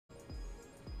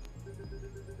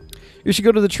You should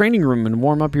go to the training room and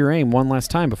warm up your aim one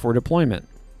last time before deployment.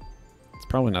 It's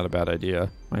probably not a bad idea.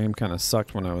 My aim kind of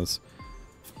sucked when I was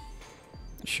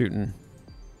shooting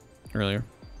earlier.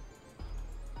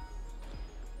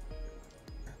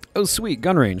 Oh, sweet,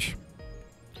 gun range.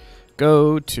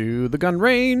 Go to the gun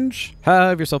range,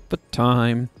 have yourself a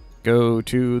time. Go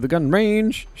to the gun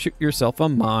range, shoot yourself a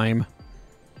mime.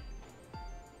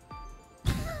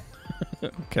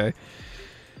 Okay.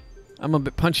 I'm a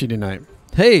bit punchy tonight.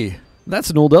 Hey, that's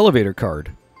an old elevator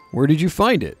card. Where did you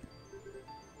find it?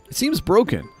 It seems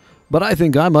broken, but I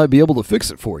think I might be able to fix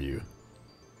it for you.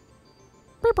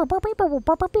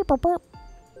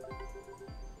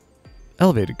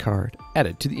 Elevator card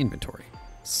added to the inventory.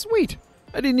 Sweet.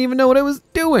 I didn't even know what I was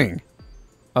doing.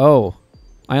 Oh,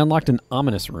 I unlocked an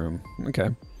ominous room. Okay.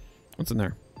 What's in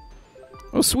there?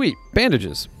 Oh, sweet.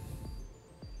 Bandages.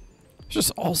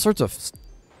 Just all sorts of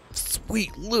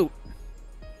sweet loot.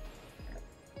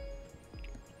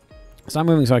 Stop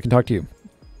moving so I can talk to you.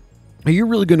 Are you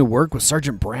really going to work with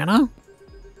Sergeant Branna?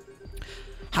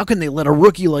 How can they let a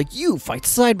rookie like you fight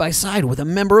side by side with a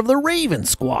member of the Raven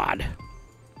Squad?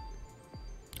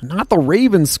 Not the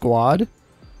Raven Squad.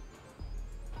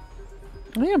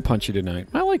 I am punchy tonight.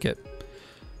 I like it.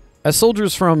 As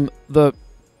soldiers from the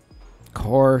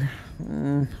Corps,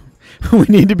 we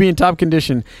need to be in top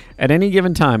condition at any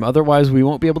given time. Otherwise, we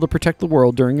won't be able to protect the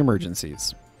world during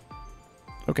emergencies.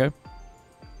 Okay.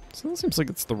 So that seems like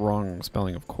it's the wrong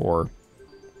spelling of Corps.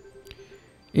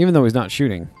 Even though he's not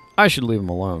shooting, I should leave him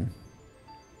alone.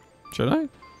 Should I? All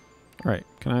right.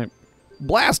 Can I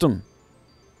blast him?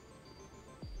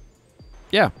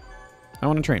 Yeah. I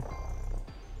want to train.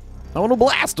 I want to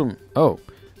blast him. Oh.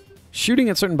 Shooting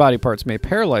at certain body parts may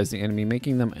paralyze the enemy,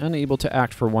 making them unable to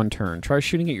act for one turn. Try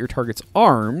shooting at your target's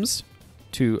arms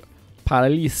to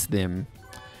paralyze them.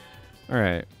 All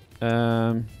right.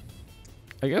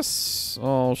 I guess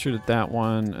I'll shoot at that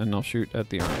one, and I'll shoot at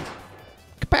the arm.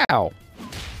 Kapow!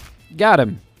 Got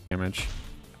him. Damage.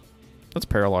 That's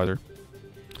Paralyzer.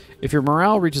 If your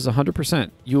morale reaches 100%,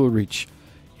 you will reach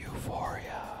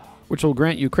Euphoria, which will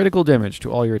grant you critical damage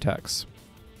to all your attacks.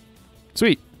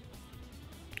 Sweet.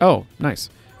 Oh, nice.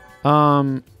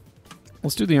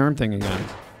 Let's do the arm thing again.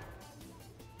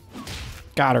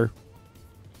 Got her.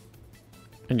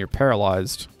 And you're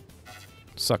paralyzed.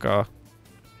 Sucker.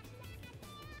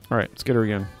 Alright, let's get her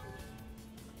again.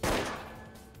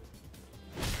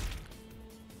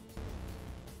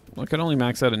 Well, I could only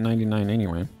max out at 99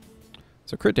 anyway.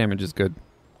 So crit damage is good.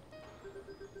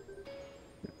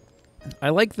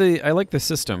 I like the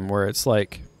system where it's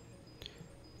like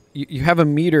you have a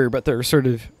meter, but there's sort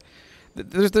of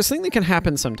there's this thing that can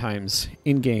happen sometimes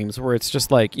in games where it's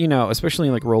just like, you know, especially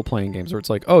in like role-playing games where it's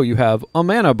like, oh, you have a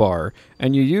mana bar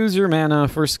and you use your mana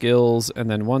for skills, and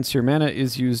then once your mana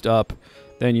is used up,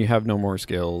 then you have no more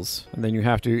skills, and then you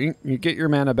have to you get your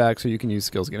mana back so you can use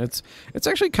skills again. It's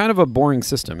actually kind of a boring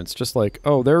system. It's just like,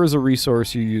 oh, there is a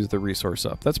resource, you use the resource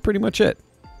up. That's pretty much it.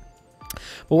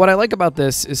 But what I like about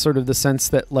this is sort of the sense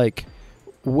that like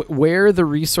where the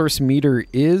resource meter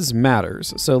is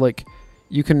matters. So like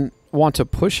you can want to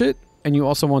push it, and you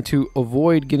also want to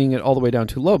avoid getting it all the way down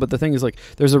too low. But the thing is, like,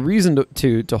 there's a reason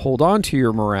to hold on to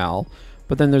your morale,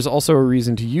 but then there's also a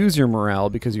reason to use your morale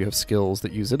because you have skills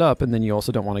that use it up, and then you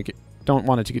also don't want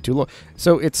it to get too low.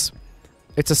 So it's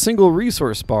a single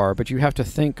resource bar, but you have to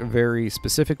think very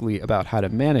specifically about how to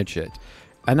manage it.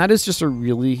 And that is just a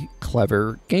really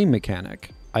clever game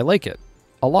mechanic. I like it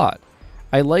a lot.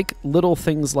 I like little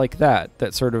things like that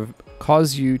that sort of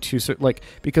cause you to like,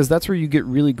 because that's where you get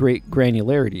really great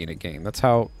granularity in a game. That's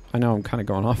how, I know I'm kind of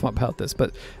going off about this,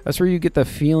 but that's where you get the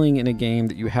feeling in a game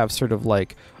that you have sort of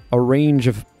like a range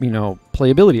of, you know,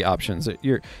 playability options.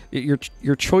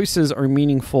 Your choices are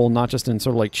meaningful, not just in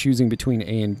sort of like choosing between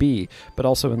A and B, but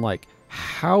also in like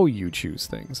how you choose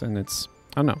things. And it's,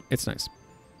 I don't know, it's nice.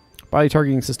 Body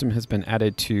targeting system has been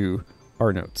added to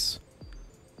our notes.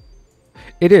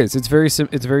 It is. It's very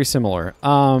similar.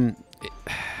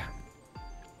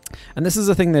 And this is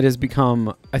a thing that has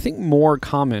become, I think, more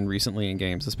common recently in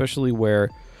games, especially where...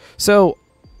 So,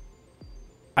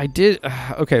 I did...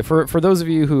 Okay, for those of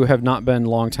you who have not been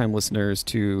longtime listeners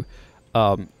to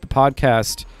the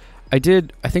podcast, I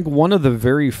think one of the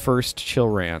very first chill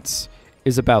rants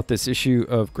is about this issue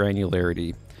of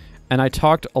granularity. And I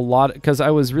talked a lot, because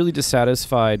I was really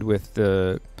dissatisfied with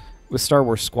Star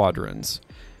Wars Squadrons.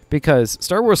 Because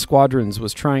Star Wars Squadrons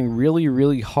was trying really,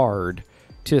 really hard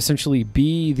to essentially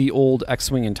be the old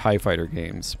X-Wing and TIE Fighter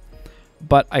games.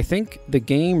 But I think the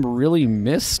game really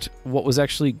missed what was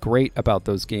actually great about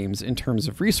those games in terms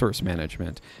of resource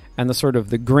management and the sort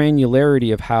of the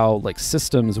granularity of how like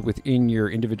systems within your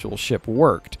individual ship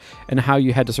worked and how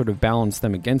you had to sort of balance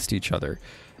them against each other.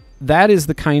 That is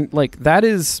the kind, like, that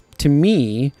is, to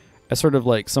me, as sort of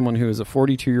like someone who is a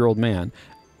 42-year-old man,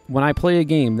 when I play a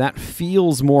game, that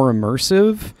feels more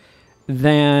immersive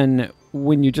than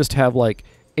when you just have like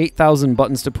 8,000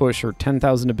 buttons to push or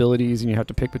 10,000 abilities and you have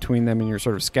to pick between them and you're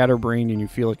sort of scatterbrained and you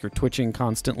feel like you're twitching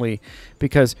constantly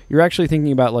because you're actually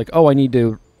thinking about like, oh, I need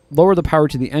to lower the power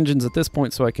to the engines at this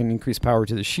point so I can increase power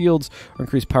to the shields or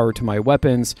increase power to my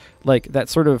weapons. Like that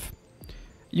sort of,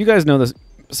 you guys know this,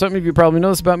 some of you probably know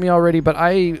this about me already, but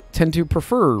I tend to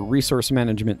prefer resource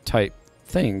management type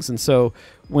things. And so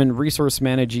when resource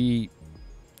managey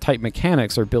type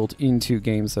mechanics are built into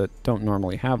games that don't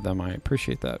normally have them, I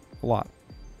appreciate that a lot.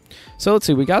 So let's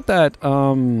see, we got that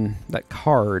that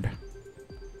card.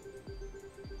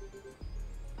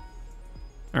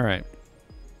 All right.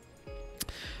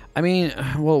 I mean,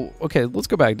 well, okay, let's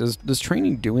go back. Does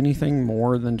training do anything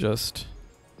more than just...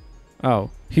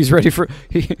 Oh, he's ready for...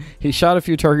 He shot a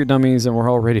few target dummies and we're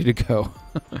all ready to go.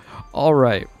 All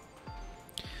right.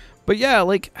 But yeah,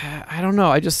 like, I don't know.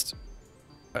 I just...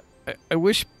 I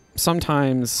wish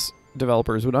sometimes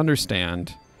developers would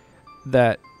understand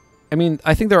that... I mean,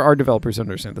 I think there are developers who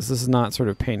understand this. This is not sort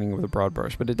of painting with a broad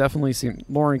brush, but it definitely seems...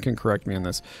 Lauren can correct me on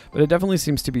this, but it definitely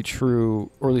seems to be true,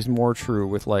 or at least more true,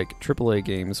 with, like, AAA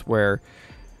games, where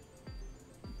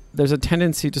there's a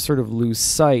tendency to sort of lose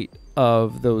sight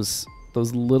of those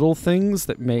little things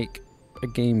that make a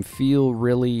game feel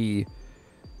really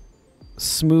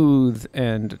smooth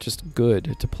and just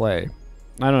good to play.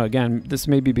 I don't know, again, this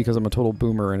may be because I'm a total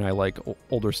boomer and I like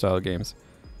older style games.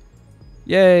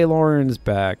 Yay, Lauren's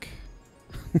back.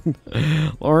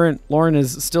 Lauren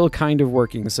is still kind of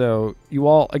working, so you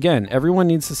all, again, everyone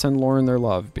needs to send Lauren their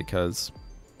love because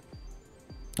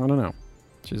I don't know.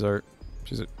 It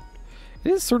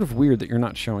is sort of weird that you're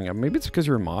not showing up. Maybe it's because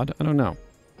you're a mod. I don't know.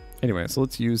 Anyway, so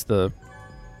let's use the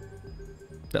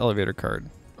elevator card.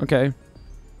 Okay.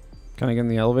 Can I get in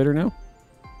the elevator now?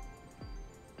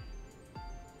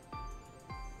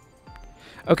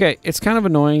 Okay, it's kind of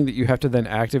annoying that you have to then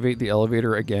activate the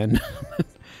elevator again.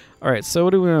 Alright, so what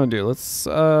do we want to do? Let's,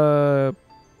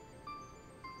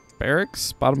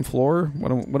 barracks? Bottom floor?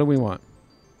 What do we want?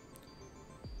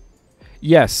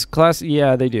 Yes,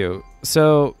 yeah, they do.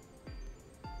 So,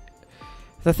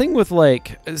 the thing with,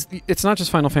 like, it's not just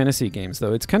Final Fantasy games,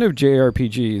 though. It's kind of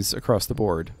JRPGs across the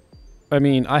board. I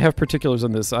mean, I have particulars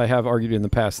on this. I have argued in the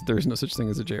past that there is no such thing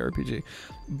as a JRPG.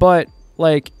 But,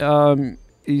 like,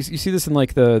 you see this in,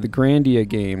 like, the Grandia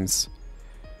games.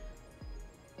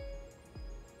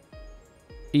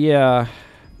 Yeah.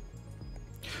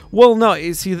 Well, no,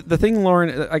 you see, the thing,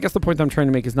 Lauren, I guess the point that I'm trying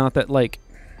to make is not that, like,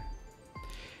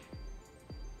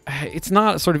 it's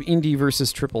not sort of indie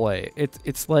versus AAA.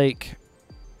 It's like,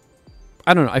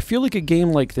 I don't know, I feel like a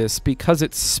game like this, because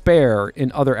it's spare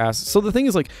in other aspects. So the thing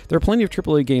is, like, there are plenty of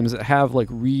AAA games that have, like,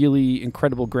 really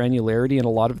incredible granularity in a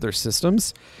lot of their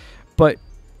systems, but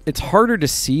it's harder to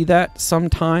see that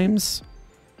sometimes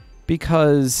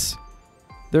because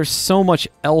there's so much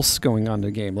else going on in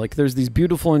the game. Like, there's these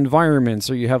beautiful environments,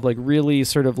 or you have, like, really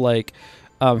sort of, like,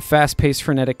 fast-paced,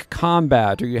 frenetic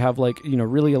combat, or you have, like, you know,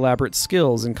 really elaborate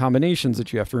skills and combinations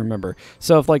that you have to remember.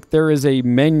 So if, like, there is a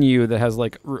menu that has,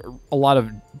 like, a lot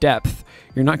of depth,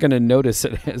 you're not going to notice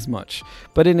it as much.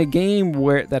 But in a game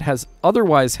that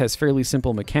otherwise has fairly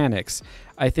simple mechanics,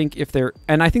 I think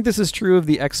and I think this is true of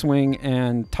the X-Wing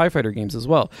and TIE Fighter games as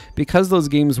well, because those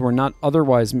games were not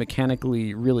otherwise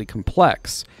mechanically really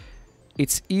complex,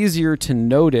 it's easier to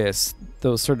notice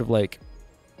those sort of, like,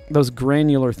 those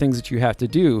granular things that you have to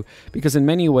do, because in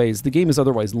many ways the game is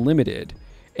otherwise limited.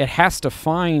 It has to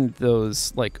find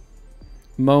those, like,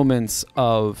 moments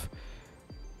of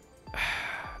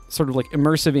sort of, like,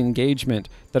 immersive engagement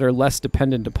that are less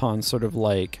dependent upon sort of,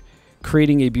 like,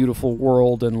 creating a beautiful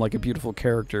world and, like, a beautiful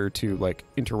character to, like,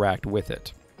 interact with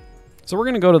it. So we're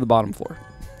going to go to the bottom floor.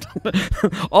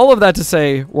 All of that to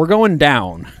say, we're going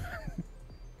down.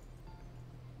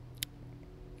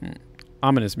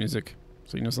 Ominous music.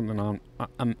 So you know something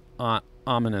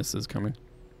ominous is coming.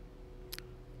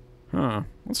 Huh.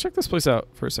 Let's check this place out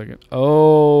for a second.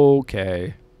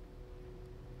 Okay.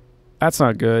 That's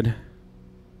not good.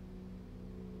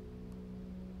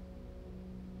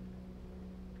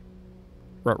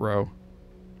 Ruh-roh.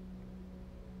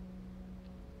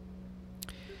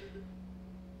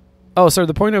 Oh, sorry,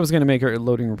 the point I was going to make are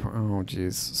loading report. Oh,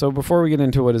 jeez. So before we get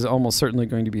into what is almost certainly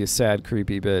going to be a sad,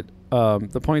 creepy bit,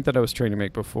 the point that I was trying to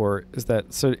make before is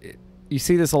that, so you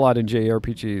see this a lot in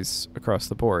JRPGs across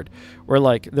the board, where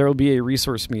like there will be a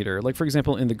resource meter. Like for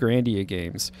example, in the Grandia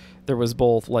games, there was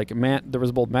both like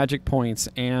magic points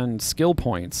and skill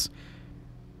points,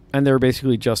 and they were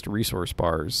basically just resource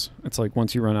bars. It's like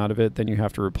once you run out of it, then you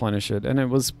have to replenish it, and it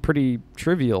was pretty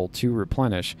trivial to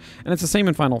replenish. And it's the same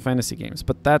in Final Fantasy games,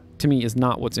 but that to me is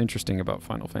not what's interesting about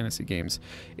Final Fantasy games.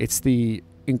 It's the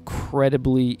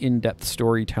incredibly in-depth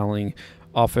storytelling,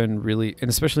 often really, and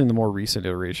especially in the more recent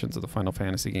iterations of the Final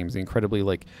Fantasy games, the incredibly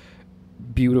like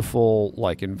beautiful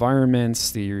like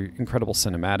environments, the incredible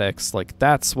cinematics. Like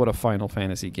that's what a Final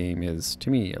Fantasy game is to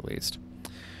me, at least.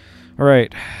 All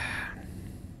right.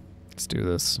 Let's do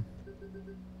this.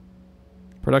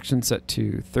 Production set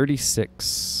to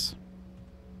 36.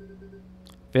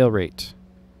 Fail rate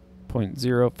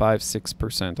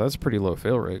 0.056%. That's a pretty low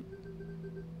fail rate.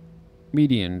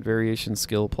 Median variation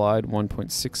skill applied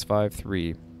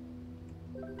 1.653.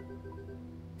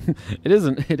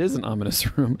 It is an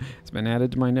ominous room. It's been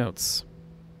added to my notes.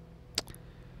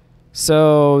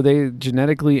 So they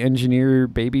genetically engineer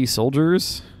baby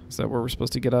soldiers? Is that what we're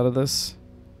supposed to get out of this?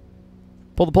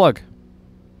 Pull the plug.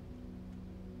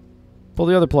 Pull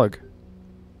the other plug.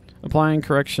 Applying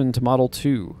correction to Model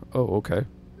 2. Oh, okay.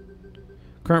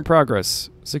 Current progress,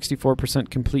 64%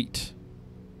 complete.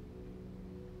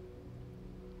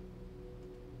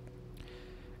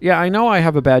 Yeah, I know I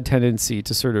have a bad tendency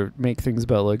to sort of make things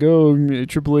about like, oh,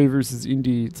 AAA versus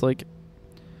indie. It's like,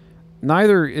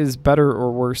 neither is better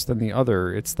or worse than the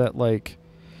other. It's that like...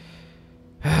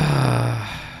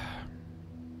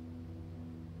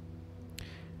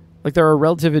 like there are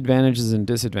relative advantages and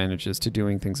disadvantages to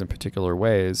doing things in particular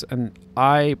ways, and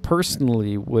I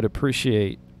personally would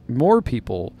appreciate more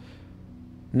people,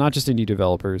 not just indie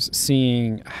developers,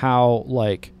 seeing how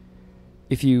like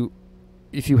if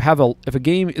a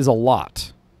game is a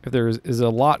lot, if there is a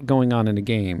lot going on in a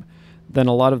game, then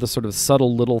a lot of the sort of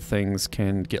subtle little things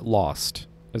can get lost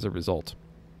as a result.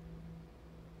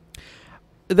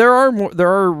 There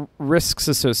are risks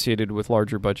associated with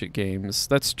larger budget games.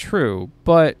 That's true,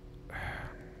 but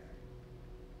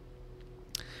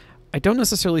I don't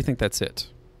necessarily think that's it.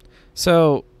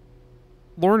 So,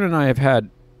 Lauren and I have had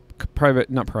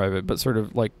not private, but sort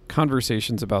of like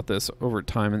conversations about this over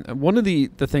time. And one of the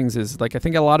things is like, I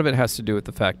think a lot of it has to do with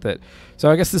the fact that,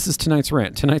 so I guess this is tonight's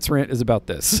rant. Tonight's rant is about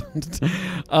this.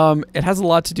 It has a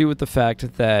lot to do with the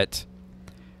fact that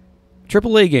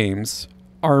AAA games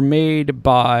are made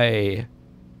by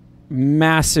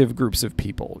massive groups of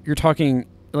people. You're talking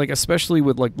like, especially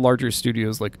with like larger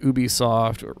studios like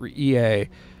Ubisoft or EA,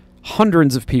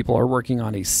 hundreds of people are working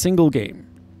on a single game.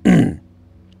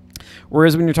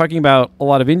 Whereas when you're talking about a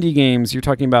lot of indie games, you're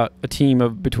talking about a team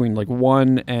of between like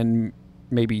 1 and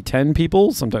maybe 10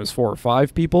 people, sometimes 4 or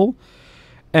 5 people.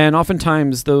 And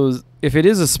oftentimes those, if it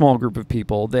is a small group of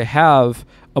people, they have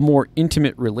a more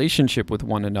intimate relationship with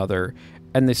one another,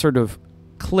 and they sort of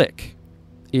click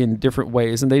in different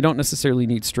ways, and they don't necessarily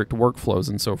need strict workflows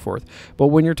and so forth. But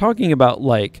when you're talking about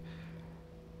like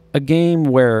a game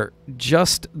where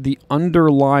just the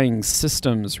underlying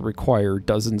systems require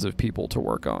dozens of people to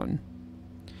work on,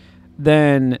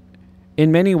 then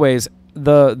in many ways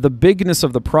the bigness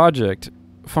of the project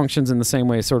functions in the same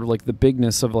way sort of like the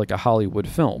bigness of like a Hollywood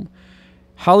film.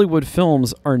 Hollywood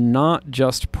films are not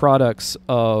just products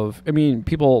of, I mean,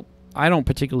 people, I don't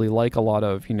particularly like a lot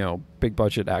of, you know, big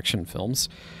budget action films,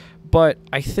 but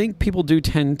I think people do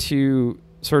tend to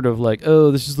sort of like,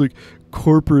 oh, this is like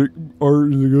corporate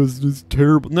art, and it's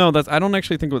terrible. No, I don't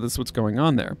actually think that's what's going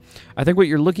on there. I think what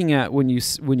you're looking at when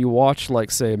you watch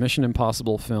like say a Mission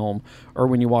Impossible film or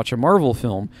when you watch a Marvel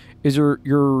film is you're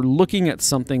looking at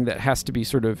something that has to be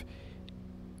sort of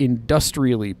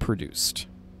industrially produced.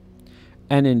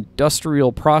 And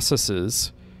industrial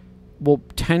processes will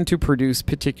tend to produce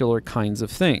particular kinds of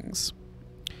things.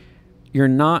 You're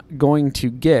not going to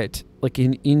get like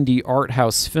an indie art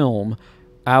house film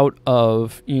out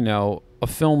of, you know, a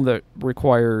film that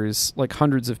requires like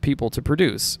hundreds of people to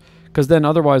produce. Because then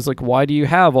otherwise, like, why do you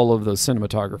have all of those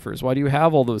cinematographers? Why do you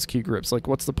have all those key grips? Like,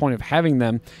 what's the point of having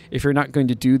them if you're not going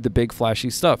to do the big flashy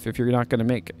stuff? If you're not going to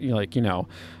make, like, you know,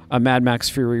 a Mad Max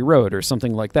Fury Road or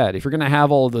something like that. If you're going to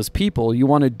have all of those people, you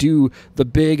want to do the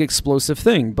big explosive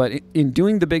thing. But in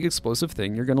doing the big explosive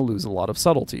thing, you're going to lose a lot of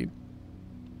subtlety.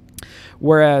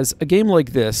 Whereas a game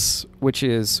like this, which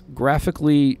is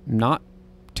graphically not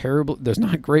terrible, there's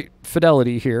not great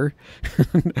fidelity here,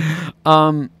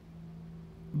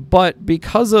 but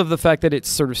because of the fact that it's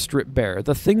sort of stripped bare,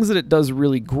 the things that it does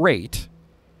really great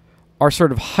are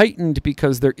sort of heightened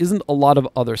because there isn't a lot of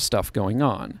other stuff going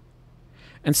on.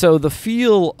 And so the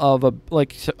feel of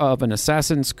of an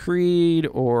Assassin's Creed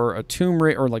or a Tomb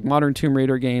Raider or like modern Tomb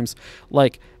Raider games,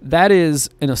 like that is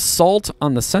an assault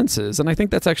on the senses, and I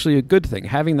think that's actually a good thing.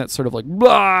 Having that sort of like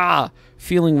blah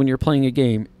feeling when you're playing a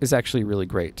game is actually really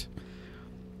great.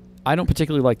 I don't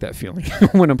particularly like that feeling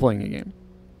when I'm playing a game.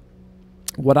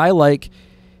 What I like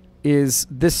is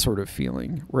this sort of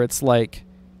feeling where it's like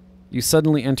you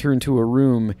suddenly enter into a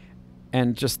room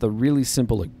and just the really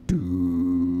simple like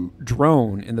doo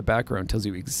drone in the background tells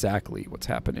you exactly what's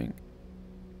happening.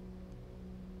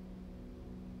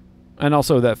 And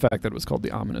also that fact that it was called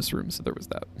the ominous room, so there was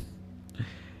that.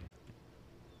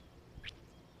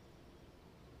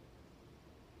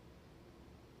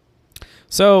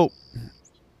 So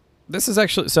this is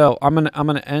actually, so I'm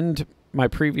gonna end my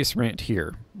previous rant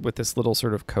here with this little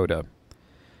sort of coda.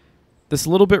 This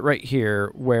little bit right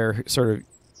here where sort of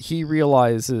he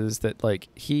realizes that like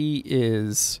he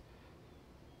is,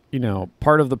 you know,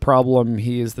 part of the problem,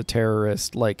 he is the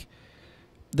terrorist. Like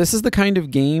this is the kind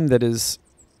of game that is,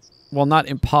 well, not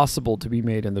impossible to be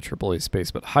made in the AAA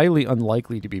space, but highly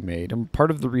unlikely to be made. And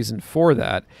part of the reason for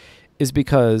that is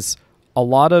because a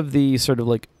lot of the sort of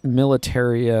like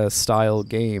militaria style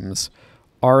games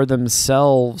are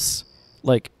themselves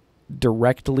like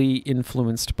directly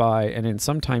influenced by and in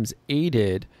sometimes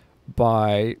aided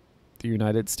by the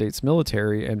United States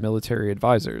military and military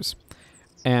advisors.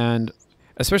 And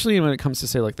especially when it comes to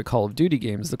say like the Call of Duty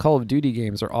games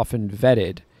are often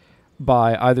vetted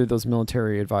by either those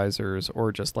military advisors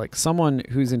or just like someone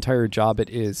whose entire job it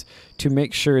is to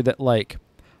make sure that like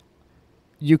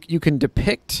you can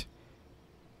depict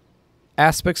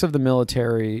aspects of the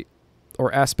military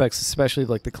or aspects especially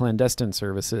like the clandestine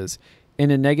services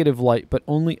in a negative light, but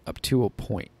only up to a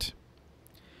point.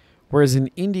 Whereas an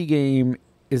indie game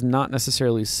is not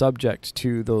necessarily subject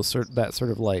to those that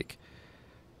sort of like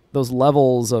those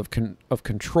levels of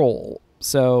control.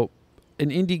 So an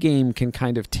indie game can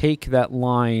kind of take that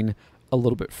line a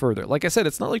little bit further. Like I said,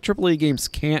 it's not like AAA games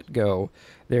can't go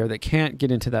there. They can't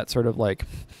get into that sort of like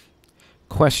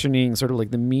questioning sort of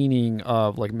like the meaning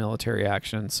of like military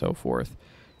action and so forth.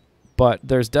 But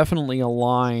there's definitely a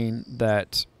line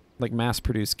that like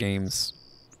mass-produced games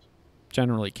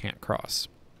generally can't cross.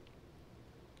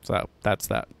 So that's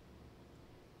that.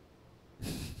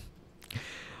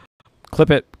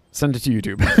 Clip it, send it to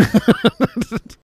YouTube.